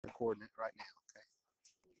coordinate right now. Okay.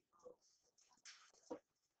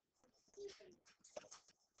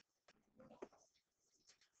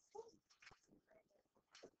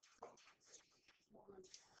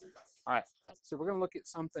 All right, so we're going to look at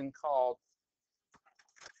something called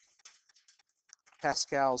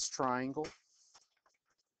Pascal's triangle.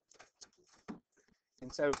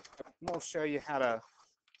 And so I'm going to show you how to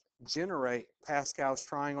generate Pascal's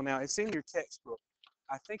triangle. Now, it's in your textbook.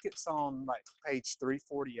 I think it's on like page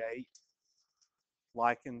 348,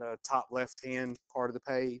 like in the top left-hand part of the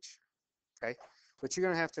page. Okay, but you're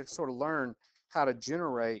going to have to sort of learn how to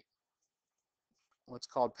generate what's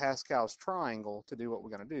called Pascal's triangle to do what we're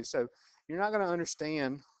going to do. So you're not going to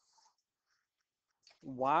understand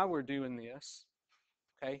why we're doing this,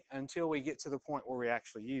 okay, until we get to the point where we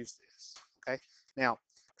actually use this. Okay, now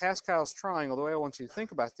Pascal's triangle, the way I want you to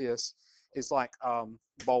think about this is like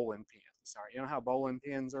bowling pins. All right, you know how bowling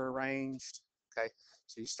pins are arranged? Okay,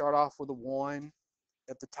 so you start off with a 1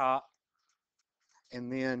 at the top, and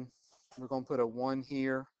then we're going to put a 1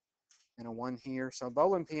 here and a 1 here. So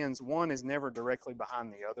bowling pins, 1 is never directly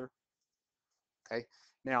behind the other. Okay,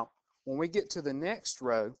 now when we get to the next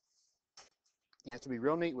row, you have to be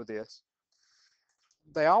real neat with this.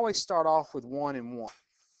 They always start off with 1 and 1.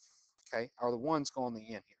 Okay, or the 1's go on the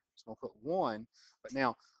end here. So I'm going to put 1, but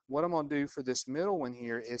now what I'm going to do for this middle one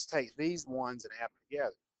here is take these 1's and add them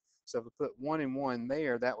together. So if I put 1 and 1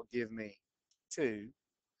 there, that would give me 2,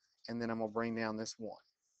 and then I'm going to bring down this 1.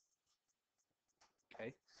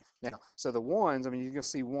 Okay, now, so the 1's, I mean, you're going to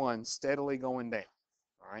see 1 steadily going down.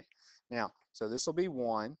 All right, now, so this will be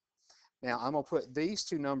 1. Now, I'm going to put these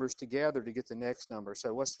two numbers together to get the next number.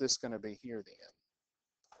 So what's this going to be here then?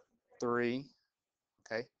 3.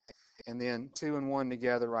 Okay, and then 2 and 1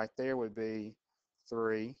 together right there would be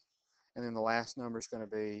 3, and then the last number is going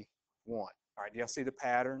to be 1. All right, do y'all see the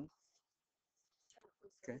pattern?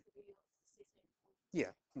 Okay.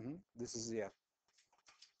 Yeah. This is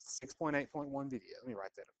 6.8.1 video. Let me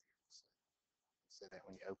write that up here. Say that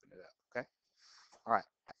when you open it up. Okay. All right.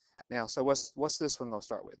 Now, so what's this one going to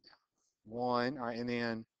start with now? 1. All right, and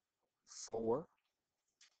then 4,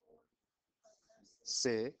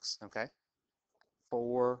 6. Okay.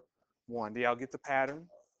 4, 1. Do y'all get the pattern?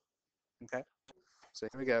 Okay. So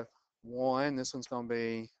here we go. 1. This one's going to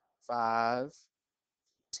be 5,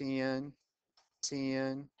 10,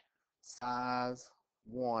 10, 5,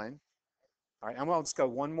 1. All right, I'm going to just go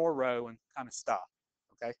one more row and kind of stop.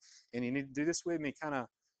 Okay, and you need to do this with me, kind of,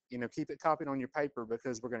 keep it copied on your paper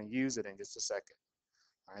because we're going to use it in just a second.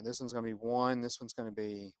 All right, this one's going to be 1. This one's going to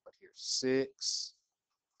be, what here, 6,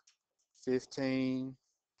 15,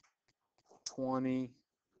 20,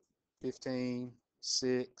 15,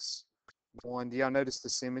 6, 1. Do y'all notice the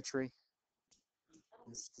symmetry?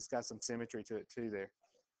 It's got some symmetry to it too there.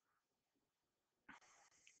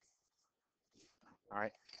 All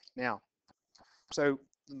right, now, so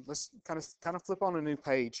let's kind of flip on a new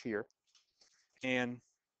page here, and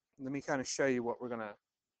let me kind of show you what we're going to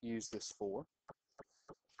use this for.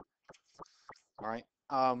 All right.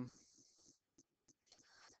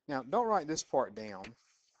 Now, don't write this part down,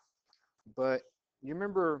 but you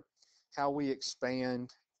remember how we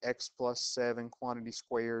expand x plus 7 quantity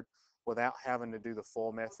squared without having to do the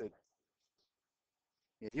full method?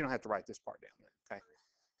 Yeah, you don't have to write this part down, okay?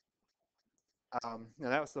 Now,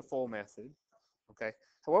 that was the full method, okay?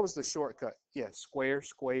 So what was the shortcut? Yeah, square,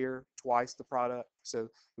 square, twice the product. So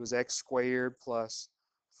it was x squared plus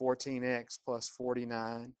 14x plus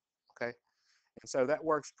 49, okay? And so that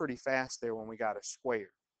works pretty fast there when we got a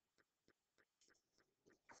square.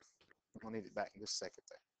 I'll need it back in just a second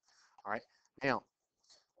there. All right. Now,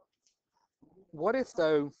 what if,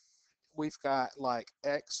 though, we've got like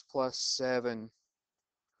x plus 7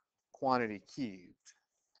 quantity cubed?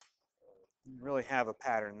 We didn't really have a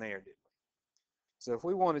pattern there, did we? So if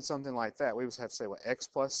we wanted something like that, we would have to say, well, x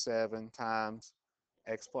plus 7 times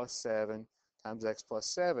x plus 7 times x plus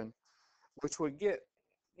 7, which would get,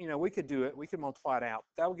 we could do it. We could multiply it out.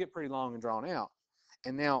 That would get pretty long and drawn out.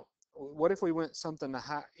 And now, what if we went something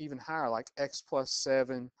even higher, like x plus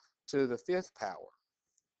 7 to the 5th power?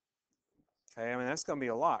 Okay, I mean, that's going to be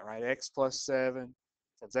a lot, right? X plus 7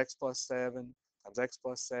 times x plus 7 times x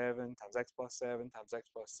plus 7 times x plus 7 times x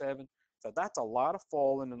plus 7. So that's a lot of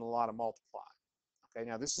folding and a lot of multiplying. Okay,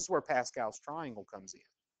 now this is where Pascal's triangle comes in.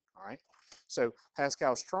 All right, so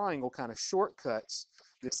Pascal's triangle kind of shortcuts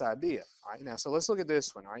this idea. All right, now, so let's look at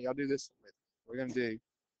this one. All right, y'all do this with me. We're going to do,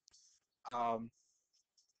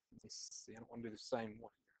 let's see, I don't want to do the same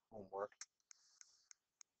one here. Homework.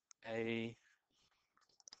 All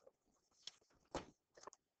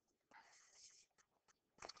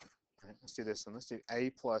right, let's do this one. Let's do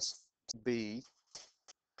a plus b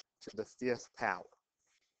to the 5th power.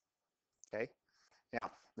 Okay, now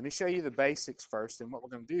let me show you the basics first, and what we're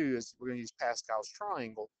going to do is we're going to use Pascal's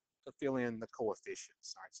triangle to fill in the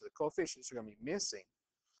coefficients. All right, so the coefficients are going to be missing,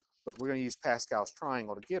 but we're going to use Pascal's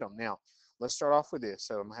triangle to get them. Now, let's start off with this.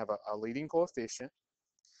 So I'm going to have a leading coefficient,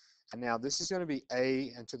 and now this is going to be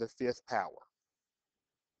a to the 5th power.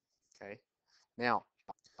 Okay, now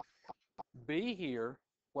b here,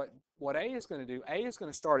 what a is going to do, a is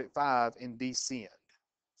going to start at 5 and descend.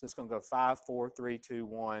 So it's going to go 5, 4, 3, 2,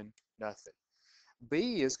 1, nothing.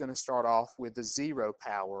 B is going to start off with the 0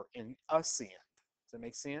 power and ascend. Does that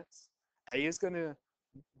make sense? A is going to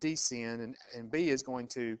descend and B is going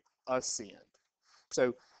to ascend.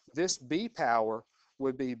 So this B power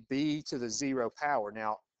would be B to the 0 power.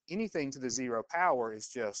 Now, anything to the 0 power is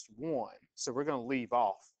just 1. So we're going to leave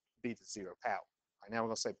off B to the 0 power. All right, now we're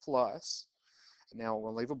going to say plus. And now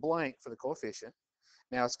we're going to leave a blank for the coefficient.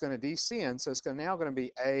 Now it's going to descend, so it's now going to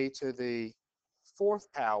be a to the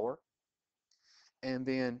 4th power, and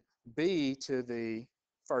then b to the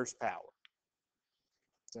 1st power.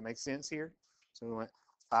 Does that make sense here? So we went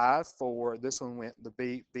 5, 4. This one went the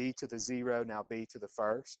b to the 0, now b to the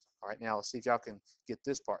 1st. All right, now let's see if y'all can get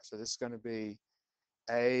this part. So this is going to be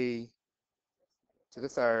a to the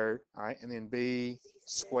 3rd, all right, and then b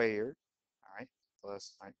squared, all right,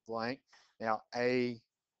 plus, all right, blank. Now a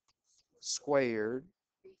squared,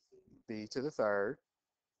 b to the 3rd,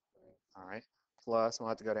 all right, plus, I'm going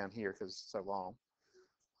to have to go down here because it's so long.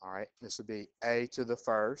 All right, this would be a to the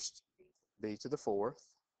 1st, b to the 4th,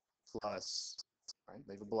 plus, all right,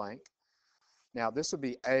 leave a blank. Now this would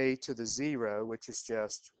be a to the 0, which is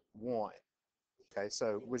just 1. Okay,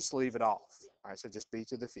 so we'll just leave it off. All right, so just b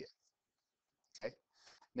to the 5th. Okay,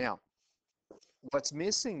 now what's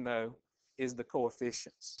missing though is the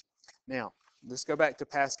coefficients. Now let's go back to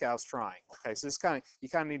Pascal's triangle. Okay, so this you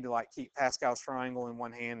kind of need to like keep Pascal's triangle in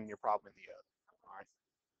one hand and your problem in the other. All right,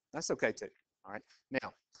 that's okay too. All right,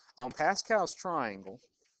 now on Pascal's triangle,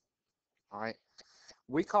 all right,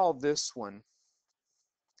 we call this one,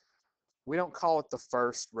 we don't call it the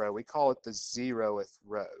 1st row, we call it the 0th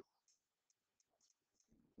row.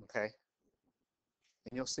 Okay,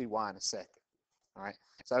 and you'll see why in a second. All right,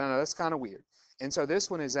 so I don't know, that's kind of weird. And so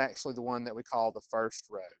this one is actually the one that we call the 1st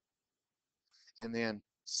row, and then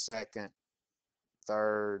 2nd,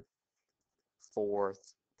 3rd,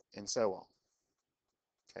 4th, and so on.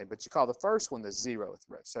 Okay, but you call the 1st one the 0th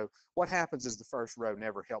row. So what happens is the 1st row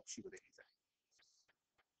never helps you with anything.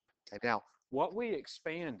 Okay, now what we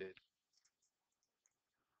expanded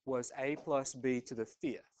was a plus b to the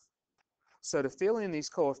 5th. So to fill in these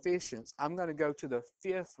coefficients, I'm going to go to the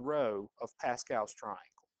 5th row of Pascal's triangle.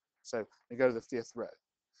 So I go to the 5th row.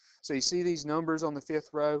 So you see these numbers on the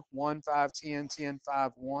 5th row, 1, 5, 10, 10,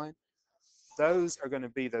 5, 1. Those are going to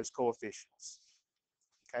be those coefficients.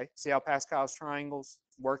 Okay, see how Pascal's triangle's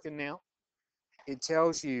working now? It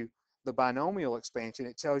tells you the binomial expansion,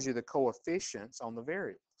 it tells you the coefficients on the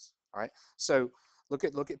variables. All right, so look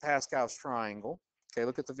at Pascal's triangle. Okay,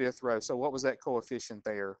 look at the 5th row. So what was that coefficient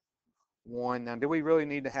there? 1. Now, do we really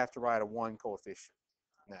need to have to write a 1 coefficient?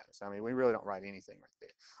 No. So, I mean, we really don't write anything right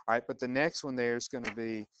there. All right, but the next one there is going to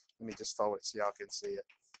be, let me just fold it so y'all can see it.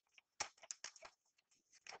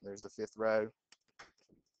 There's the 5th row.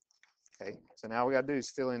 Okay, so now we got to do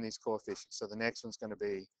is fill in these coefficients. So the next one's going to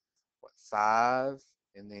be, what, 5,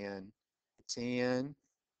 and then 10,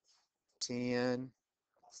 10,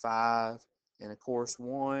 5, and of course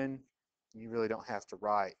 1. You really don't have to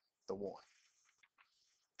write the 1.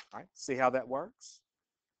 All right, see how that works?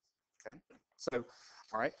 Okay, so,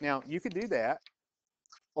 all right, now you could do that,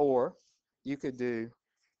 or you could do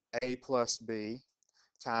a plus b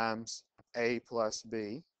times a plus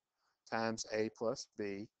b times a plus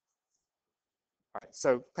b. All right,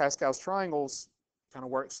 so Pascal's triangles kind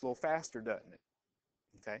of works a little faster, doesn't it?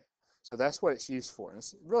 Okay, so that's what it's used for. And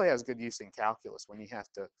it really has good use in calculus when you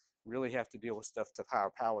really have to deal with stuff to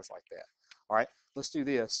higher powers like that. All right, let's do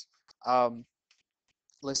this.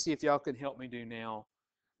 Let's see if y'all can help me do now.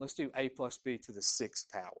 Let's do a plus b to the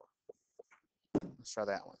 6th power. Let's try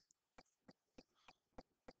that one.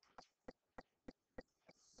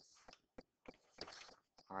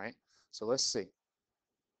 All right, so let's see.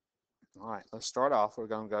 All right, let's start off. We're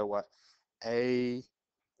going to go what? A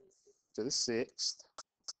to the 6th,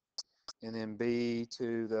 and then b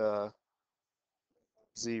to the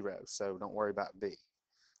 0. So don't worry about b.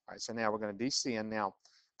 All right, so now we're going to descend. Now,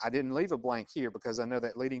 I didn't leave a blank here because I know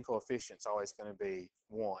that leading coefficient is always going to be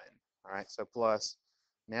 1. All right, so plus,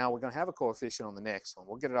 now we're going to have a coefficient on the next one.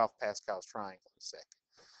 We'll get it off Pascal's triangle in a second.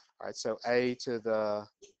 All right, so a to the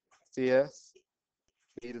 5th,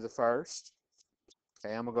 b to the 1st.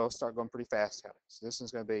 Okay, I'm going to start going pretty fast at it. So this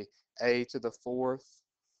one's going to be a to the fourth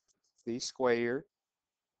b squared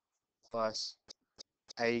plus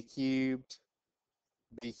a cubed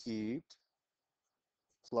b cubed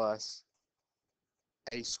plus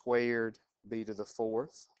a squared b to the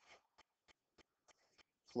fourth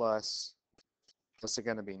plus, what's it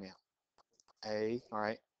going to be now? A, all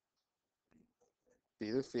right, b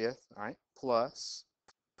to the fifth, all right, plus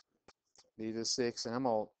b to the sixth, and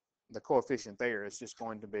the coefficient there is just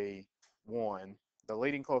going to be 1. The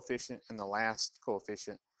leading coefficient and the last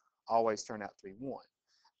coefficient always turn out to be 1.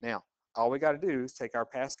 Now, all we got to do is take our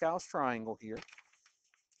Pascal's triangle here,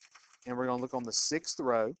 and we're going to look on the 6th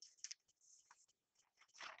row.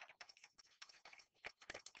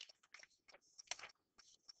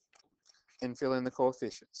 And fill in the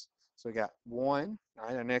coefficients. So we got 1. All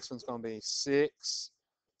right, our next one's going to be 6,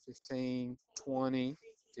 15, 20,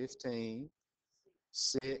 15,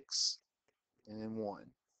 6, and then 1.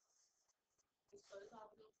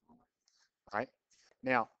 All right.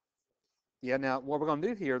 Now, now what we're going to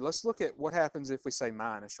do here, let's look at what happens if we say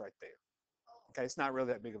minus right there. Okay, it's not really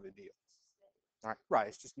that big of a deal. All right, right,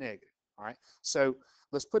 it's just negative. All right, so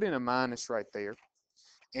let's put in a minus right there.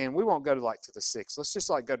 And we won't go to to the 6th. Let's just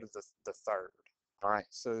go to the 3rd. All right,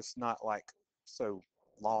 so it's not so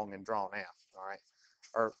long and drawn out. All right,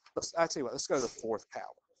 or I tell you what, let's go to the 4th power.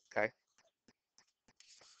 Okay.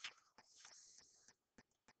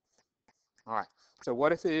 All right. So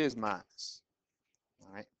what if it is minus?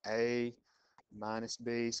 All right, a minus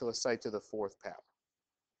b. So let's say to the 4th power.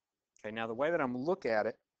 Okay. Now the way that I'm gonna look at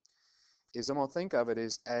it is I'm gonna think of it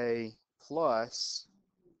as a plus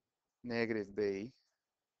negative b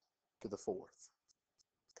to the 4th.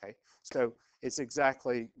 Okay. So it's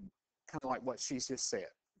exactly kind of like what she's just said.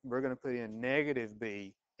 We're going to put in negative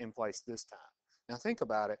b in place this time. Now think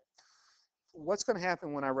about it. What's going to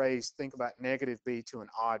happen when I think about negative b to an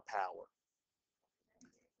odd power?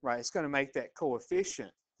 Right, it's going to make that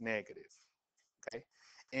coefficient negative. Okay,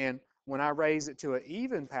 and when I raise it to an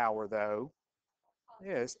even power, though,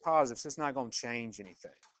 yeah, it's positive, so it's not going to change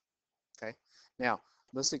anything. Okay, now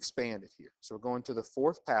let's expand it here. So we're going to the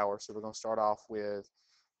 4th power, so we're going to start off with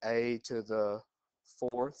a to the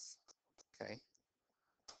 4th. Okay,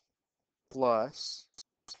 plus,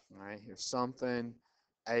 all right, here's something,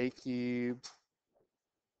 a cubed,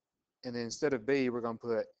 and then instead of b, we're going to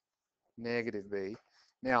put negative b.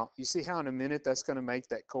 Now, you see how in a minute that's going to make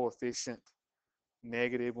that coefficient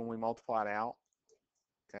negative when we multiply it out?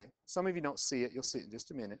 Okay, some of you don't see it. You'll see it in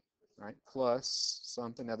just a minute. All right, plus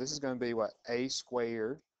something. Now, this is going to be what? A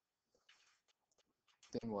squared.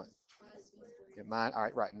 Then what? All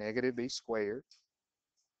right, right, negative b squared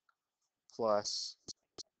plus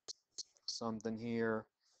something here,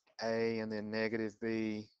 a, and then negative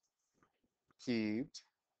b cubed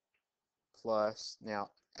plus, now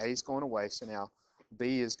a is going away, so now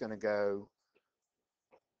b is going to go,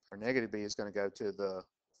 or negative b is going to go to the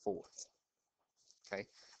 4th. Okay,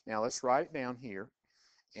 now let's write it down here,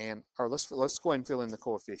 or let's go ahead and fill in the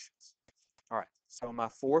coefficients. All right, so my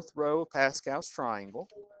 4th row of Pascal's triangle,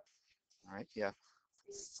 all right, yeah,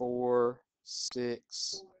 4,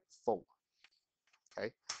 6, 4. Okay,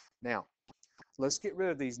 now let's get rid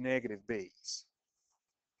of these negative b's.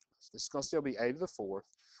 This is going to still be a to the 4th.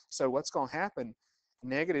 So what's going to happen,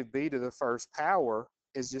 negative b to the 1st power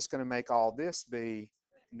is just going to make all this be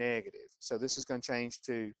negative. So this is going to change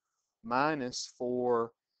to minus 4a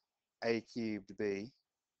cubed b.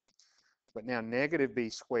 But now negative b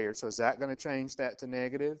squared. So is that going to change that to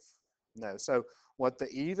negative? No. So what the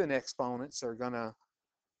even exponents are going to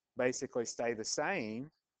basically stay the same.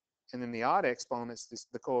 And then the odd exponents,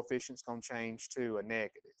 the coefficient's going to change to a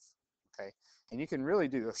negative. Okay. And you can really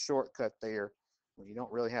do a shortcut there when you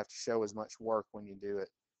don't really have to show as much work when you do it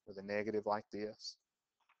with a negative like this.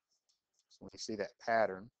 So when you see that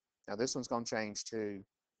pattern, now this one's going to change to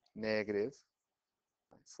negative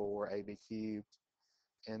 4ab cubed.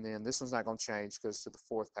 And then this one's not going to change because to the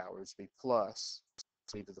 4th power is be plus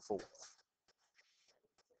b to the 4th.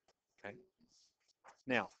 Okay.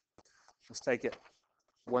 Now, let's take it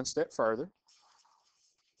one step further.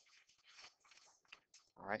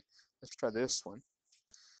 All right, let's try this one.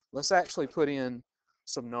 Let's actually put in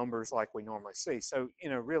some numbers like we normally see. So,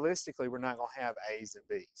 realistically, we're not going to have a's and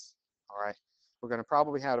b's. All right, we're going to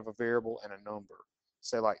probably have a variable and a number,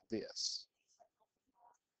 say like this.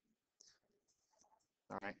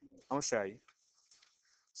 All right, I'm going to show you.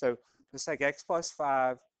 So let's take x plus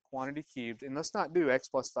 5 quantity cubed, and let's not do x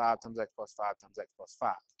plus 5 times x plus 5 times x plus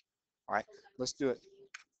 5. All right, let's do it.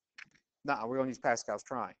 No, we're going to use Pascal's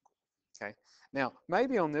triangle. Okay. Now,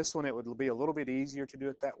 maybe on this one it would be a little bit easier to do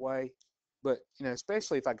it that way. But,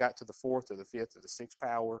 especially if I got to the fourth or the fifth or the sixth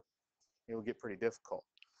power, it will get pretty difficult.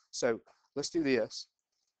 So let's do this.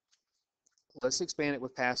 Let's expand it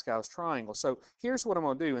with Pascal's triangle. So here's what I'm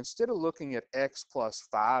going to do. Instead of looking at x plus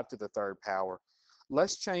 5 to the third power,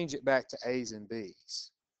 let's change it back to a's and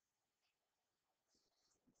b's.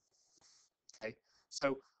 Okay,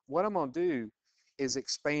 so what I'm going to do is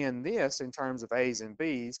expand this in terms of a's and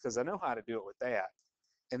b's because I know how to do it with that.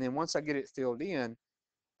 And then once I get it filled in,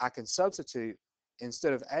 I can substitute.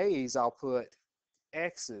 Instead of a's, I'll put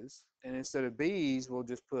x's, and instead of b's, we'll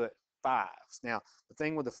just put 5s. Now, the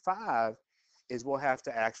thing with the 5 is we'll have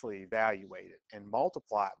to actually evaluate it and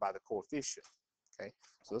multiply it by the coefficient. Okay,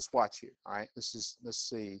 so let's watch here. All right, let's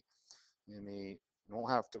see. We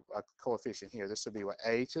won't have to a coefficient here. This will be what,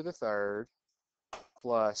 a to the third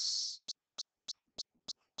plus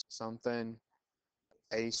something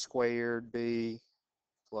a squared b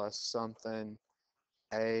plus something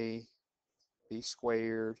a b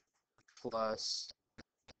squared plus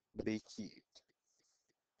b cubed.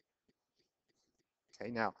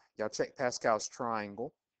 Okay, now y'all check Pascal's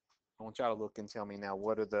triangle. I want y'all to look and tell me now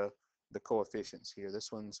what are the coefficients here.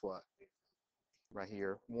 This one's what? Right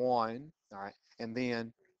here, 1, all right, and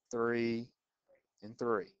then 3 and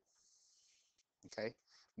 3. Okay,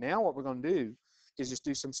 now what we're going to do is just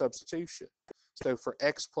do some substitution. So for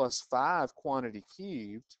x plus 5 quantity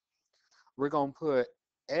cubed, we're going to put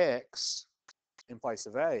x in place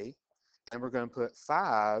of a, and we're going to put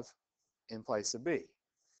 5 in place of b.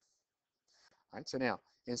 All right, so now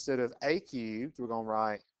instead of a cubed, we're going to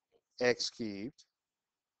write x cubed,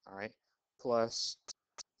 all right, plus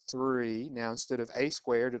 3. Now instead of a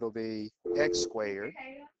squared, it'll be x squared.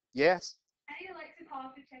 Yes? I need Alexa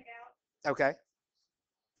call to check out. Okay.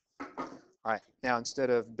 All right, now instead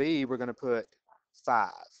of b, we're going to put 5.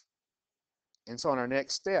 And so on our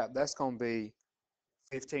next step, that's going to be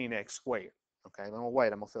 15x squared. Okay, then we'll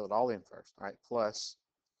wait. I'm going to fill it all in first. All right, plus,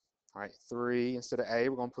 all right, 3. Instead of a,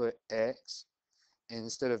 we're going to put x. And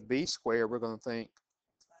instead of b squared, we're going to think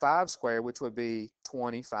 5 squared, which would be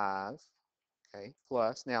 25. Okay,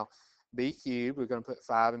 plus, now b cubed, we're going to put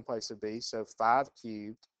 5 in place of b, so 5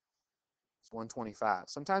 cubed is 125.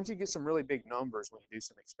 Sometimes you get some really big numbers when you do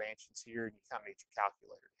some expansions here, and you kind of need your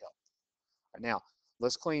calculator to help. All right, now,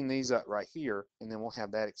 let's clean these up right here, and then we'll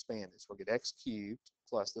have that expanded. So we'll get x cubed,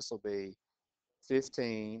 plus this will be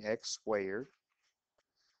 15x squared.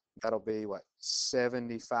 That'll be what?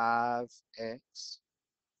 75x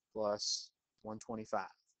plus 125.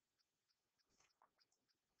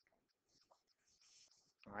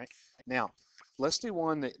 All right, now let's do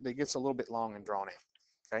one that gets a little bit long and drawn out.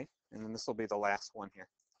 Okay, and then this will be the last one here.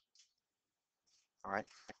 All right,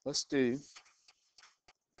 let's do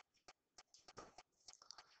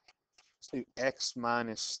x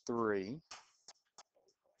minus 3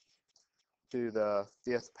 to the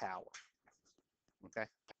 5th power. Okay.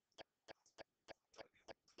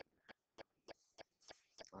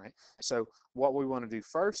 All right, so what we want to do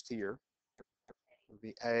first here would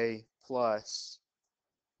be a plus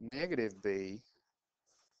negative b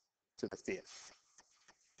to the 5th.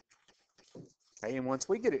 Okay, and once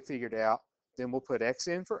we get it figured out, then we'll put x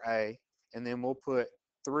in for a, and then we'll put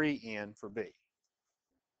 3 in for b.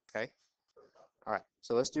 Okay? All right,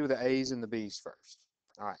 so let's do the a's and the b's first.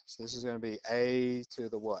 All right, so this is going to be a to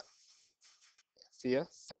the what?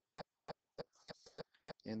 5th,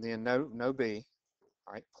 and then no b.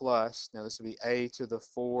 All right, plus, now this will be a to the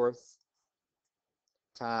 4th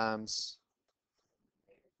times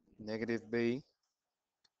negative b.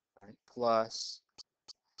 All right, plus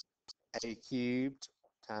a cubed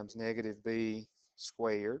times negative b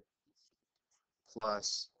squared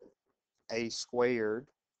plus a squared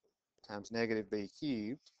times negative b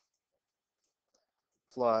cubed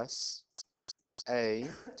plus a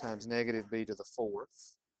times negative b to the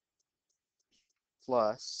 4th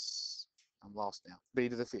plus, I'm lost now, b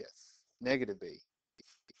to the 5th, negative b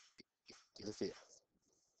to the 5th.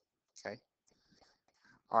 Okay.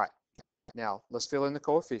 All right. Now, let's fill in the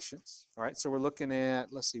coefficients. All right, so we're looking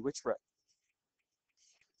at, let's see, which row?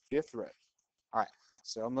 5th row. All right,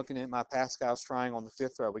 so I'm looking at my Pascal's triangle on the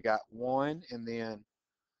 5th row. We got 1 and then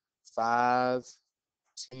 5,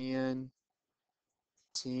 10,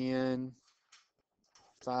 10,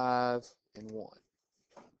 5, and 1.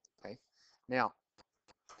 Okay, now,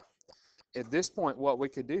 at this point, what we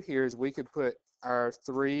could do here is we could put our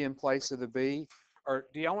 3 in place of the b, or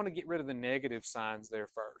do y'all want to get rid of the negative signs there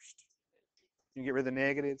first? You get rid of the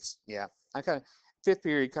negatives? Yeah, I kind of, 5th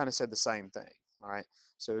period kind of said the same thing. All right,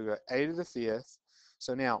 so we've got a to the 5th.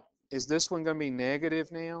 So now, is this one going to be negative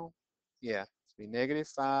now? Yeah, it's be negative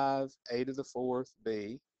 5, a to the 4th,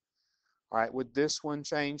 b. All right, would this one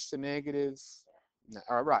change to negative? No,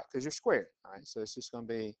 all right, because you're squared. All right, so it's just going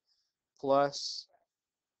to be plus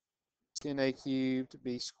 10a cubed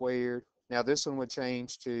b squared. Now this one would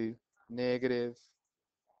change to negative.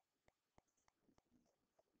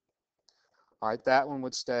 All right, that one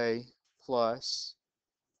would stay plus.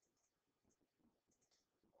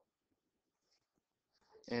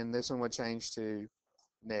 And this one would change to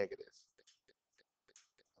negative.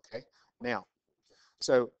 Okay, now,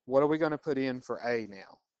 so what are we going to put in for A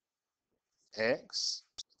now? X.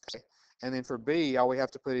 Okay, and then for B, all we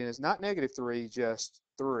have to put in is not negative 3, just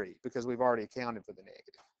 3, because we've already accounted for the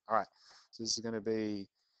negative. All right, so this is going to be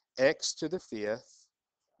x to the 5th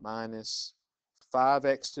minus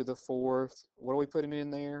 5x to the 4th. What are we putting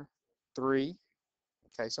in there? 3.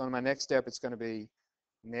 Okay, so on my next step, it's going to be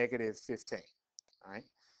negative 15. All right,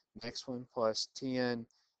 next one plus 10x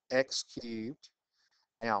cubed.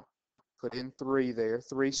 Now, put in 3 there.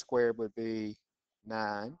 3 squared would be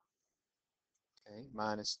 9. Okay,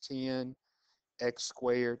 minus 10x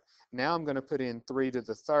squared. Now I'm going to put in 3 to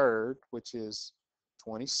the 3rd, which is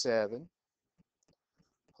 27,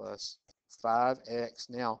 plus 5x.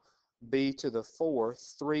 Now, b to the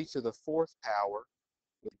 4th, 3 to the 4th power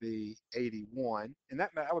would be 81. And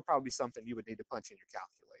that would probably be something you would need to punch in your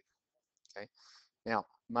calculator. Okay, now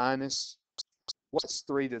minus, what's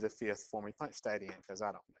 3 to the 5th for me? Punch that in because I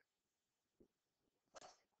don't know. I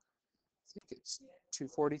think it's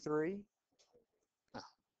 243. Oh,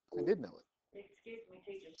 I did know it. Excuse me,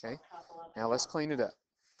 teacher. Okay, now let's clean it up.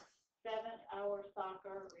 7-hour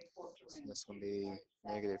soccer report to So this will be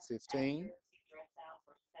negative 15.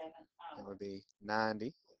 That would be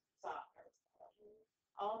 90. Soccer.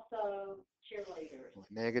 Also, cheerleaders.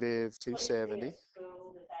 Negative 270.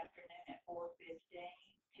 School this afternoon at 4:15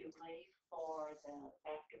 to leave for the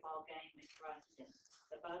basketball game in Ruston.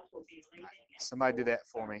 The bus will be leaving. Somebody do that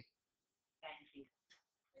for me. Thank you.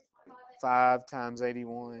 5 times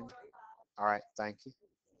 81. All right, thank you.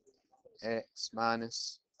 X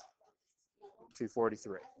minus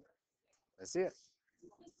 243. That's it.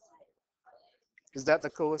 Is that the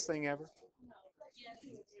coolest thing ever?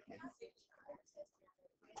 Yeah.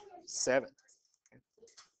 7.